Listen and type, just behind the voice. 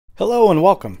Hello and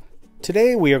welcome.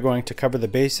 Today we are going to cover the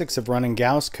basics of running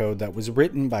GAUSS code that was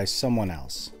written by someone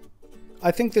else. I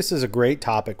think this is a great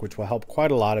topic which will help quite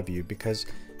a lot of you because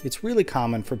it's really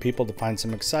common for people to find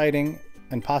some exciting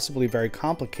and possibly very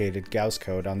complicated GAUSS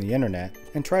code on the internet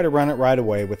and try to run it right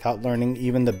away without learning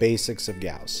even the basics of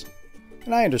GAUSS.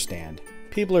 And I understand.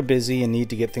 People are busy and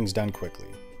need to get things done quickly.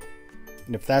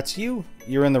 And if that's you,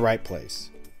 you're in the right place.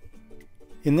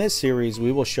 In this series,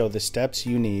 we will show the steps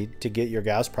you need to get your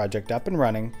GAUSS project up and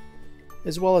running,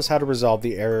 as well as how to resolve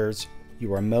the errors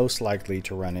you are most likely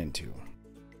to run into.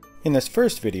 In this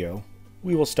first video,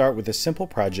 we will start with a simple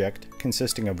project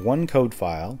consisting of one code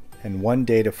file and one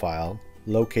data file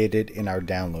located in our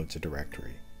Downloads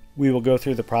directory. We will go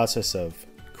through the process of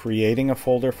creating a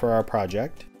folder for our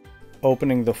project,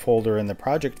 opening the folder in the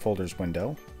Project Folders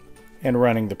window, and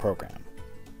running the program.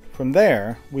 From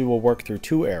there, we will work through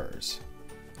two errors: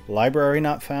 library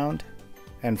not found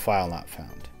and file not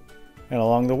found. And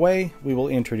along the way, we will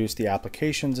introduce the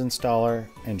applications installer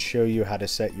and show you how to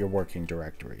set your working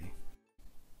directory.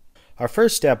 Our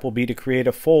first step will be to create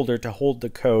a folder to hold the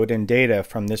code and data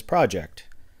from this project.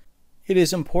 It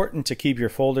is important to keep your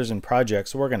folders and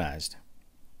projects organized.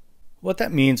 What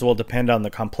that means will depend on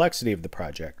the complexity of the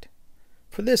project.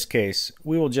 For this case,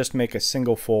 we will just make a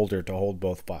single folder to hold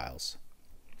both files.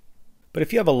 But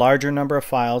if you have a larger number of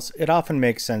files, it often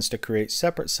makes sense to create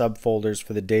separate subfolders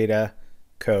for the data,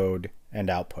 code, and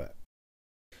output.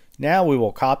 Now we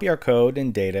will copy our code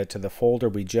and data to the folder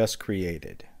we just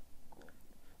created.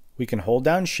 We can hold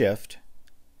down Shift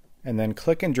and then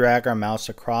click and drag our mouse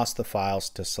across the files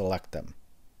to select them.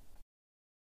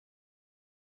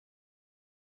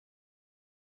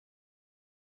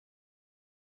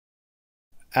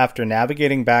 After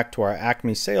navigating back to our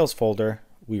Acme Sales folder,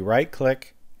 we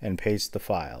right-click and paste the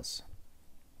files.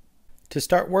 To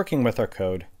start working with our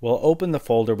code, we'll open the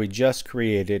folder we just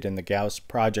created in the GAUSS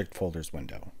Project Folders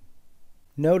window.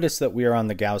 Notice that we are on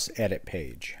the GAUSS Edit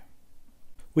page.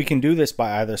 We can do this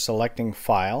by either selecting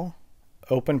File,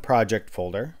 Open Project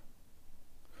Folder,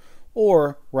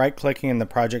 or right-clicking in the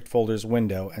Project Folders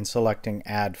window and selecting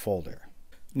Add Folder.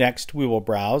 Next, we will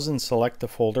browse and select the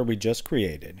folder we just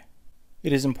created.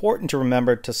 It is important to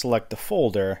remember to select the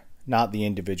folder, not the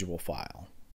individual file.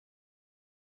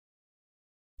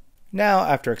 Now,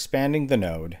 after expanding the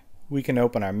node, we can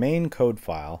open our main code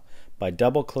file by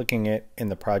double-clicking it in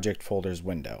the Project Folders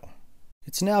window.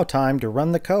 It's now time to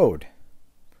run the code.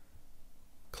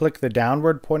 Click the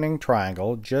downward pointing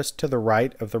triangle just to the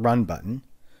right of the Run button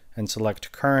and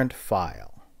select Current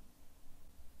File.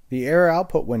 The error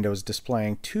output window is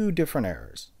displaying two different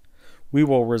errors. We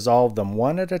will resolve them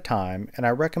one at a time, and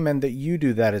I recommend that you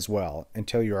do that as well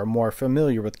until you are more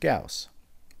familiar with GAUSS.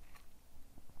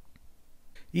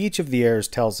 Each of the errors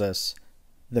tells us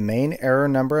the main error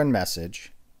number and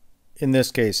message, in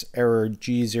this case error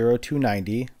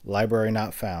G02090 Library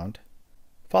not found,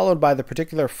 followed by the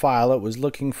particular file it was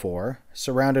looking for,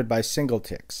 surrounded by single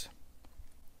ticks.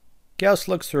 GAUSS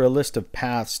looks through a list of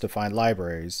paths to find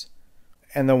libraries,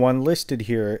 and the one listed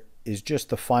here is just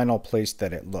the final place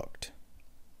that it looked.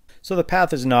 So the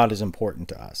path is not as important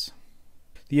to us.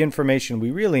 The information we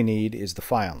really need is the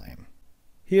file name.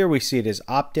 Here we see it as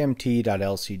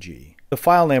optmt.lcg. The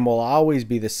file name will always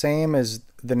be the same as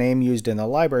the name used in the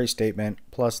library statement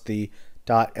plus the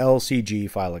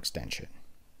 .lcg file extension.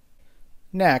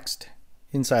 Next,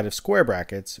 inside of square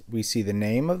brackets, we see the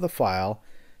name of the file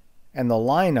and the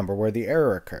line number where the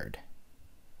error occurred.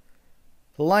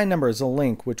 The line number is a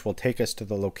link which will take us to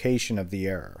the location of the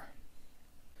error.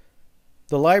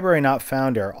 The library not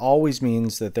found error always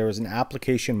means that there is an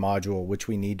application module which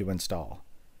we need to install.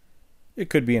 It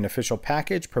could be an official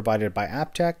package provided by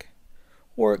AppTech,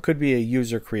 or it could be a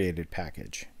user-created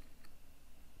package.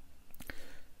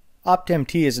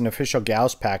 OptMT is an official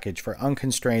GAUSS package for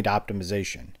unconstrained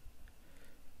optimization.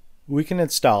 We can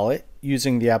install it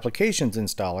using the Applications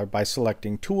installer by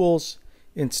selecting Tools,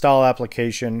 Install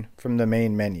Application from the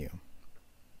main menu.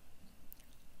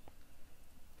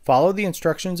 Follow the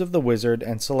instructions of the wizard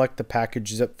and select the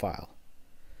package zip file.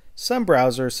 Some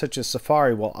browsers, such as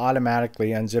Safari, will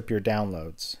automatically unzip your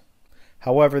downloads.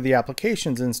 However, the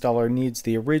Applications installer needs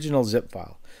the original zip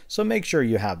file, so make sure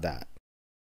you have that.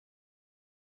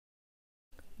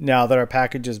 Now that our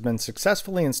package has been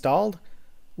successfully installed,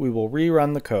 we will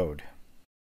rerun the code.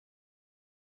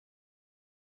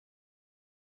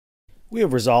 We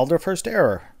have resolved our first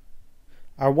error.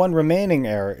 Our one remaining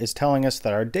error is telling us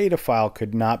that our data file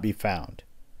could not be found.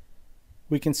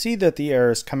 We can see that the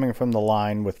error is coming from the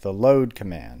line with the load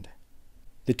command.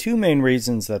 The two main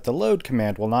reasons that the load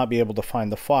command will not be able to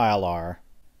find the file are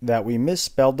that we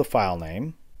misspelled the file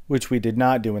name, which we did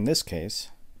not do in this case,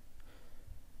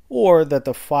 or that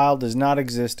the file does not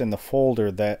exist in the folder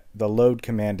that the load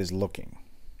command is looking.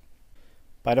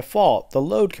 By default, the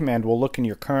load command will look in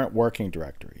your current working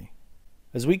directory.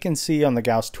 As we can see on the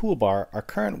GAUSS toolbar, our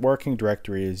current working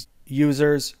directory is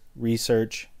Users,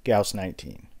 Research,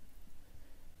 GAUSS19.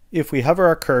 If we hover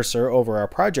our cursor over our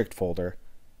project folder,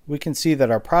 we can see that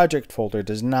our project folder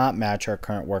does not match our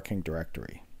current working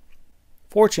directory.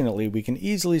 Fortunately, we can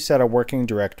easily set a working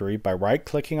directory by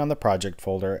right-clicking on the project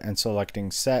folder and selecting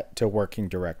Set to Working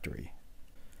Directory.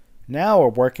 Now our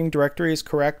working directory is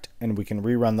correct and we can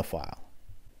rerun the file.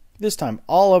 This time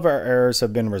all of our errors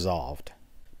have been resolved.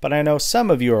 But I know some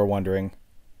of you are wondering,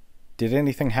 did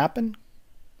anything happen?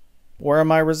 Where are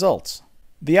my results?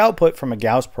 The output from a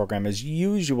GAUSS program is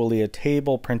usually a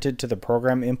table printed to the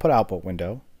program input-output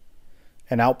window,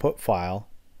 an output file,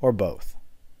 or both.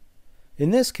 In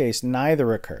this case,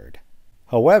 neither occurred.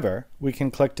 However, we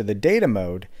can click to the Data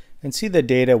mode and see the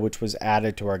data which was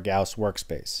added to our GAUSS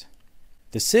workspace.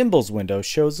 The Symbols window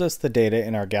shows us the data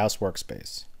in our GAUSS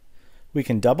workspace. We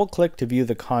can double-click to view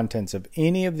the contents of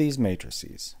any of these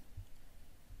matrices.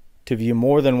 To view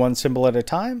more than one symbol at a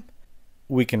time,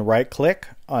 we can right-click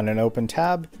on an open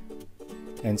tab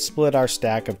and split our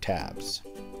stack of tabs.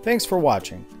 Thanks for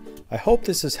watching. I hope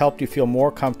this has helped you feel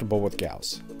more comfortable with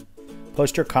GAUSS.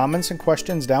 Post your comments and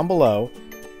questions down below,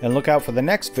 and look out for the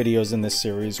next videos in this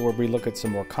series where we look at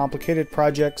some more complicated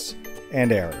projects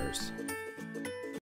and errors.